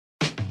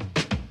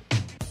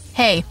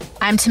Hey,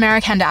 I'm Tamara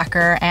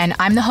Kandaker, and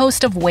I'm the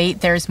host of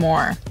Wait, There's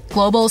More,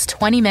 Global's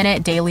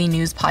 20-minute daily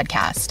news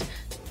podcast.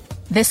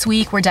 This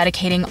week, we're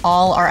dedicating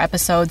all our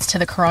episodes to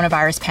the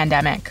coronavirus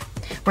pandemic.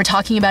 We're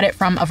talking about it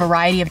from a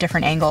variety of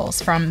different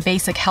angles, from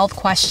basic health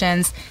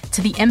questions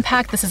to the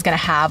impact this is going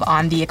to have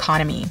on the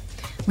economy.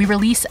 We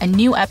release a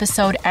new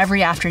episode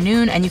every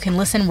afternoon, and you can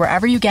listen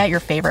wherever you get your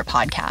favorite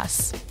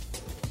podcasts.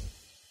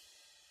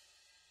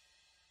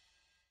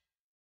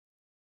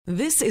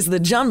 This is the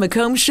John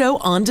McComb Show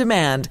on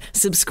demand.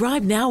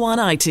 Subscribe now on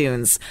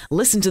iTunes.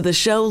 Listen to the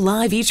show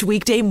live each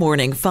weekday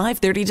morning,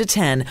 5:30 to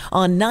 10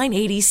 on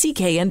 980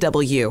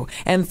 CKNW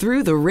and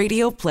through the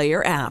Radio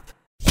Player app.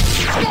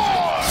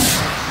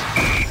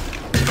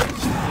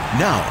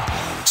 Now,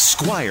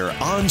 Squire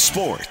on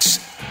Sports.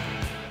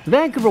 The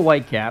Vancouver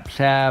Whitecaps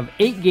have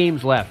 8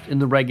 games left in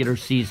the regular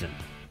season.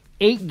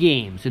 8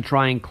 games to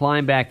try and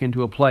climb back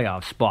into a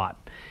playoff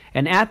spot.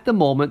 And at the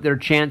moment, their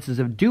chances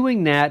of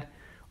doing that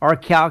are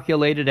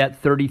calculated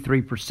at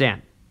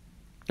 33%.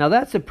 Now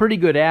that's a pretty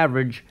good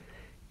average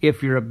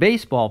if you're a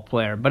baseball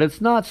player, but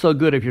it's not so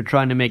good if you're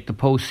trying to make the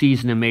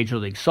postseason in Major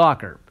League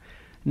Soccer.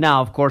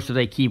 Now, of course, if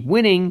they keep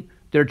winning,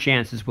 their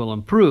chances will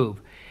improve.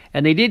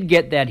 And they did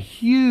get that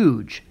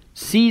huge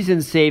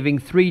season-saving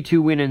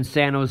 3-2 win in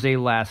San Jose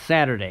last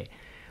Saturday.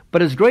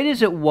 But as great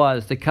as it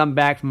was to come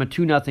back from a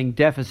 2-0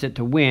 deficit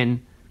to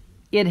win,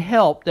 it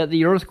helped that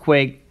the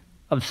Earthquake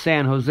of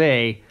San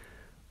Jose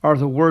are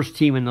the worst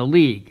team in the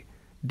league.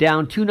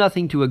 Down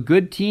 2-0 to a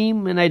good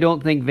team, and I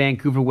don't think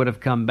Vancouver would have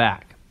come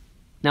back.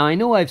 Now, I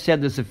know I've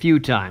said this a few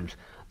times.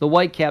 The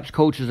Whitecaps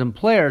coaches and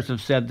players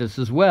have said this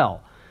as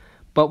well.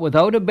 But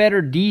without a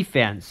better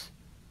defense,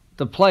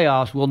 the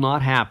playoffs will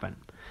not happen.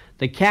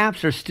 The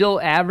Caps are still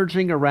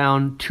averaging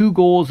around 2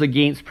 goals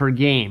against per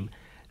game.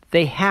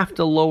 They have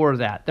to lower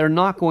that. They're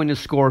not going to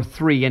score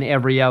 3 in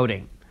every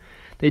outing.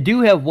 They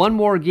do have one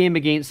more game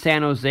against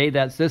San Jose.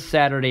 That's this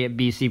Saturday at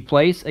BC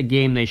Place, a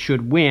game they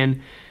should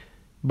win.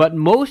 But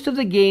most of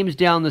the games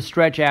down the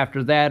stretch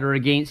after that are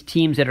against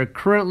teams that are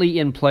currently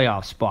in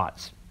playoff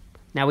spots.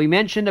 Now, we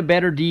mentioned a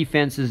better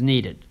defense is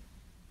needed.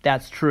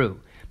 That's true.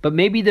 But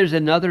maybe there's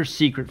another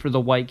secret for the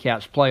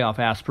Whitecaps' playoff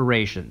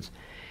aspirations.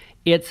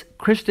 It's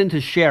Christian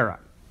Teixeira,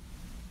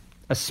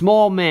 a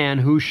small man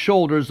whose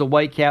shoulders the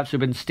Whitecaps have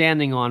been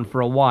standing on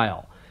for a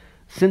while.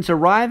 Since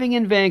arriving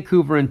in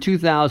Vancouver in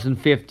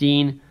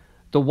 2015,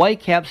 the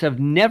Whitecaps have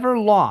never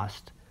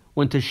lost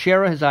when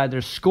Teixeira has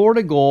either scored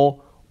a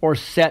goal or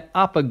set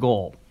up a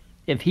goal.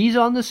 If he's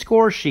on the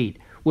score sheet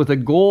with a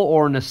goal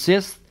or an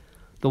assist,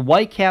 the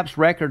Whitecaps'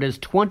 record is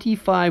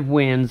 25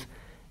 wins,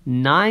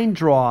 9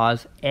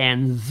 draws,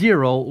 and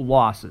 0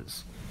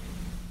 losses.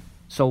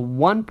 So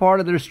one part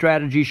of their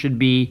strategy should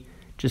be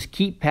just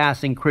keep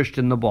passing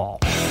Christian the ball.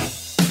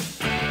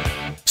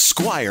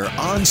 Squire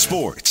on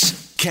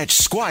Sports. Catch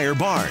Squire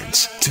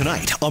Barnes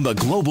tonight on the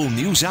Global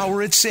News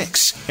Hour at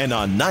 6 and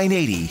on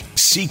 980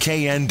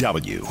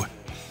 CKNW.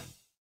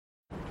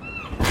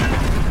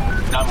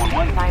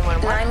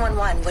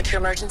 911, what's your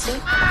emergency?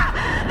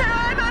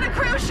 I'm on a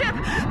cruise ship!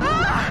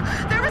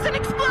 There was an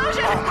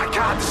explosion! Oh my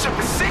God, the ship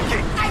is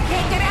sinking! I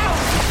can't get out!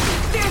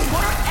 There's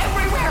water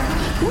everywhere!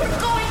 We're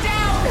going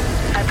down!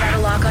 I've got a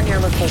lock on your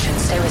location.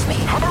 Stay with me.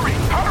 Hurry!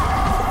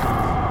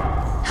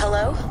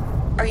 Hello?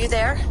 Are you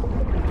there?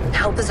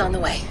 Help is on the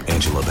way.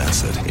 Angela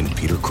Bassett and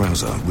Peter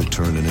Krause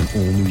return in an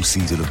all-new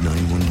season of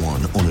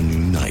 911 on a new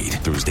night.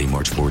 Thursday,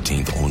 March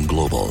 14th on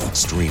Global.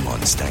 Stream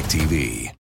on Stack TV.